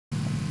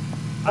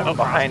I'm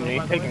behind me,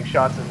 taking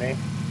shots at me.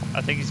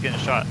 I think he's getting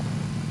shot.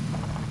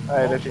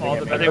 They're shooting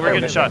at me. I think we're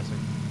getting shot.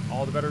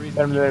 All the better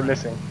reason. They're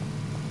missing.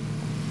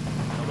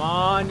 Come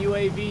on,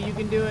 UAV, you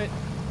can do it.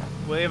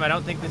 William, I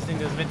don't think this thing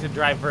is meant to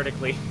drive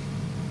vertically.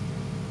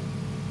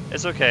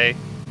 It's okay.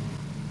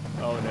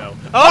 Oh no.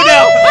 Oh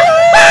no!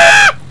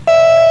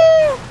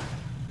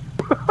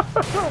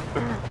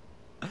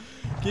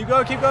 Keep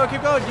going, keep going,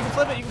 keep going. You can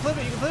flip it, you can flip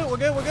it, you can flip it. We're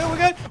good, we're good, we're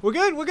good. We're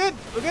good, we're good,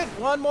 we're good.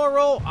 One more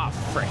roll. Ah, oh,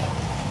 frick.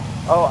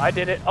 Oh, I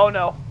did it. Oh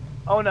no.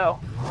 Oh no.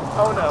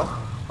 Oh no.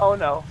 Oh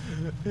no.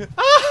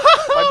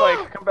 My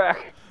bike, come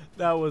back.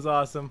 That was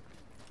awesome.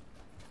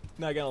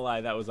 Not gonna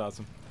lie, that was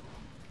awesome.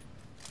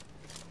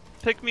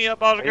 Pick me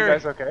up, Are Odegaard. you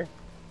guys okay?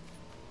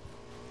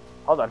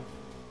 Hold on.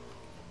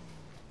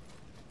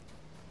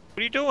 What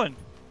are you doing?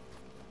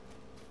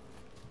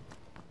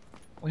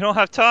 We don't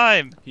have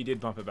time. He did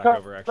bump it back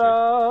over, actually.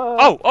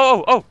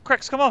 Oh,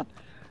 Crex, come on.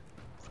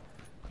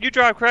 You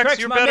drive, Crex. Crex,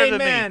 You're my better main than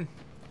man. me.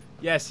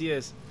 Yes, he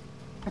is.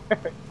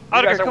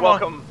 Odegaard, come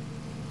welcome.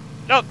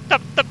 on. No,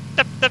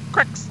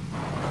 Crex.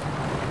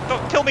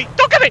 Don't kill me.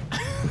 Don't get me.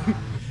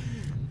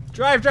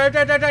 Drive, drive,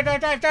 drive, drive, drive,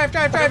 drive, drive, drive,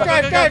 drive, drive,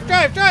 drive, drive,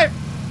 drive, drive.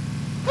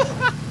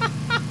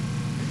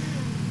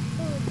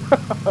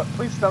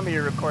 Please tell me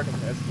you're recording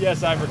this.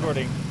 Yes, I'm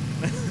recording.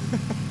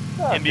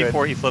 And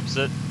before he flips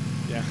it.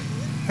 Yeah.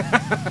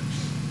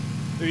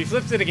 If he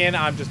flips it again,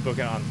 I'm just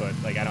booking on foot.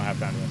 Like, I don't have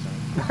time to waste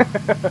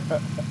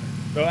time.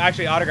 So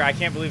actually, Odegaard, I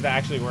can't believe that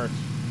actually works.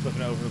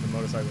 Flipping it over the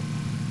motorcycle.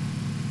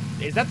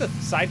 Is that the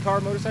sidecar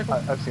motorcycle?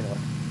 I've seen one.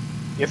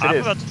 Yes, it I'm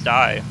is. about to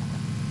die.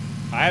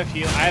 I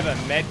have a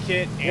med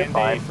kit and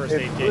a first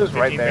aid kit, 15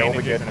 right there, we'll be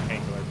bandages, good. and a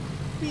painkiller.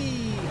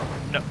 Whee!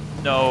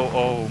 No,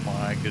 oh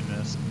my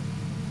goodness.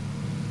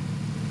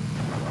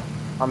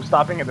 I'm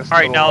stopping at this.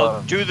 Alright, little,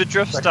 now do the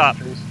drift section stop.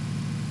 of trees.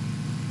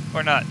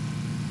 Or not.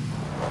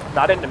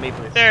 Not into me,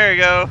 please. There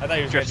you go. I thought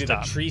you were going drift to do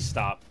stop. the tree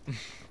stop.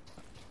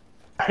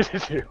 I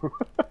did too.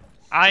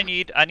 I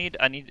need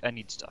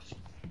stuff.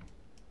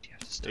 Do you have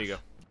the stuff? There you go.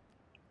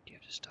 Do you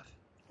have the stuff?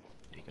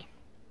 Thank you.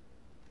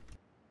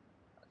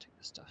 I'll take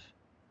the stuff.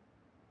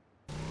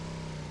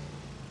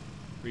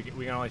 We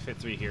can only fit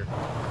 3 here.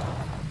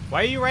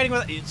 Why are you riding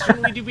with?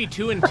 Shouldn't we be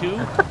 2 and 2?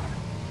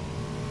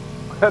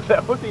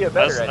 That would be a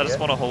better idea. I just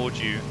want to hold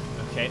you.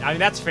 Okay, I mean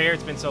that's fair.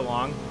 It's been so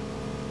long.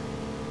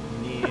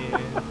 Near,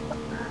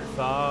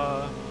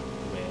 far,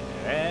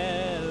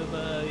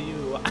 wherever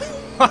you are.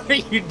 What are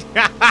you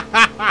doing?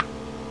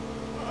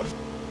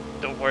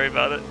 Don't worry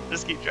about it.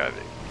 Just keep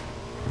driving.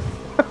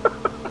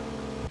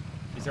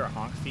 Is there a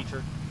honk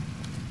feature?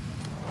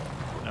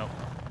 No.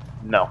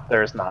 No,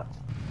 there is not.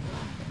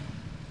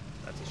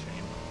 That's a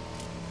shame.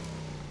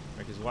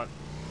 Because what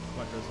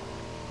does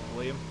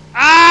William?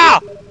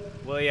 Ah!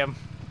 William.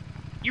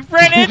 You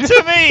ran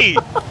into me!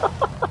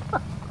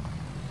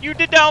 You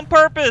did that on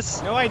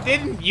purpose! No, I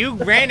didn't. You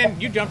ran and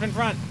you jumped in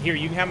front. Here,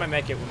 you can have my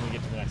med kit when we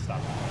get to the next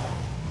stop.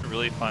 I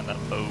really find that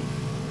boat.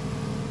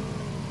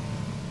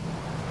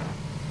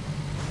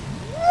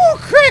 Woo,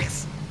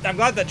 Cricks! I'm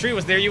glad that tree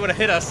was there. You would have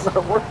hit us.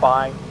 We're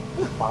fine.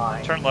 We're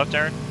fine. Turn left,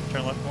 Aaron.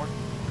 Turn left more.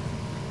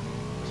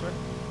 This way?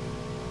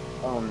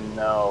 Oh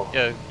no.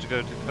 Yeah, to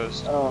go to the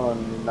coast. Oh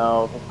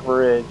no, the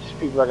bridge.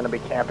 People are gonna be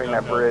camping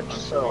that bridge I'm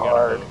so sure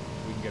hard.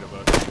 we can get a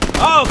boat.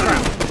 Oh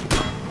crap!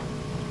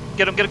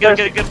 Get him, get him.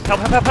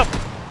 Help.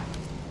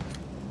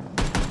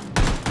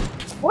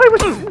 Why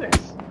would you do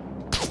this?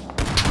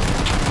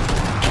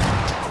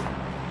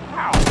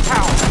 Ow!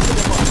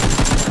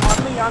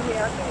 On me!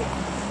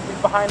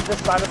 He's behind this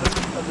side of the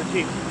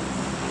Jeep.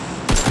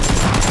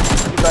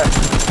 You bet.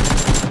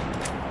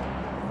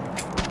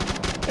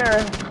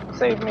 Aaron,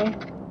 save me.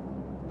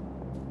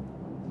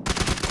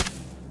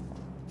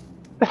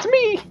 That's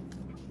me!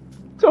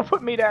 Don't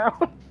put me down.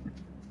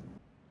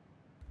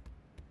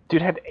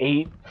 Dude had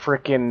 8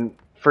 frickin'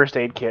 first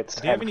aid kits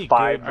Do you have and any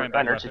 5 good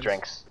energy weapons?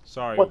 drinks.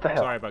 Sorry. What the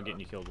hell? Sorry about getting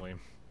you killed, William.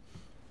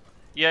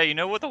 Yeah, you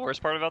know what the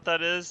worst part about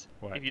that is?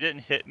 What? If you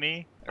didn't hit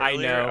me I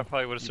earlier, know. I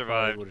probably would have You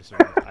survived. probably would have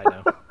survived. I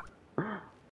know.